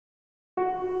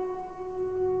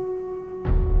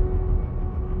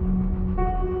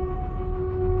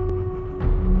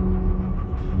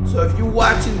So if you're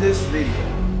watching this video,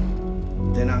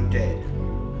 then I'm dead.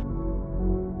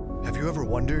 Have you ever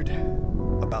wondered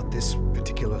about this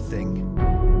particular thing?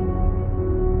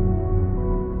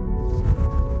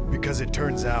 Because it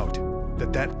turns out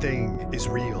that that thing is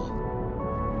real.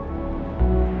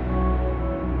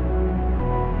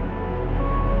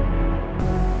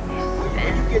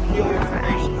 Where you get your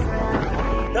information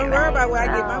from? Don't worry about where I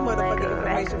get my motherfucking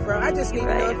information from. I just need to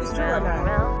know if it's true or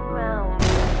not.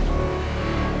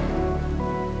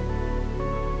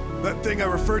 That thing I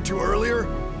referred to earlier?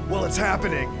 Well, it's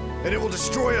happening, and it will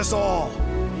destroy us all.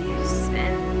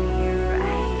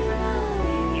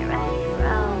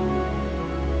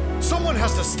 Someone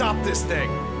has to stop this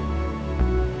thing.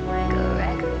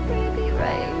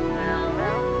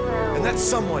 And that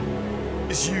someone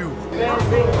is you.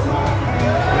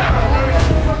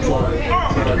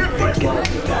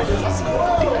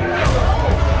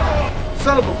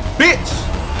 Son of a bitch!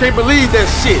 Can't believe that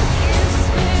shit.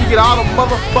 She get all the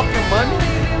motherfucking money?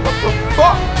 What the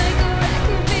fuck?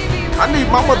 I need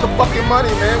my motherfucking money,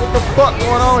 man. What the fuck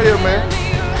going on here, man?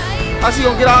 How she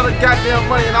gonna get all the goddamn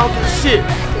money and I don't get shit?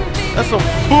 That's some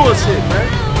bullshit, man.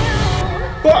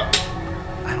 Fuck!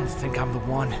 I don't think I'm the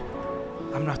one.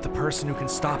 I'm not the person who can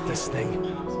stop this thing.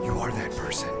 You are that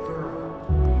person.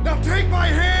 Now take my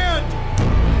hand!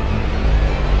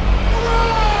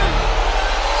 Run!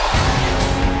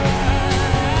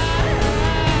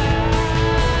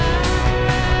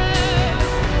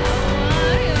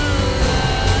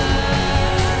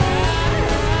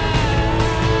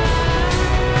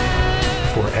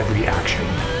 For every action,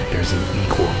 there's an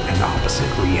equal and opposite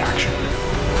reaction.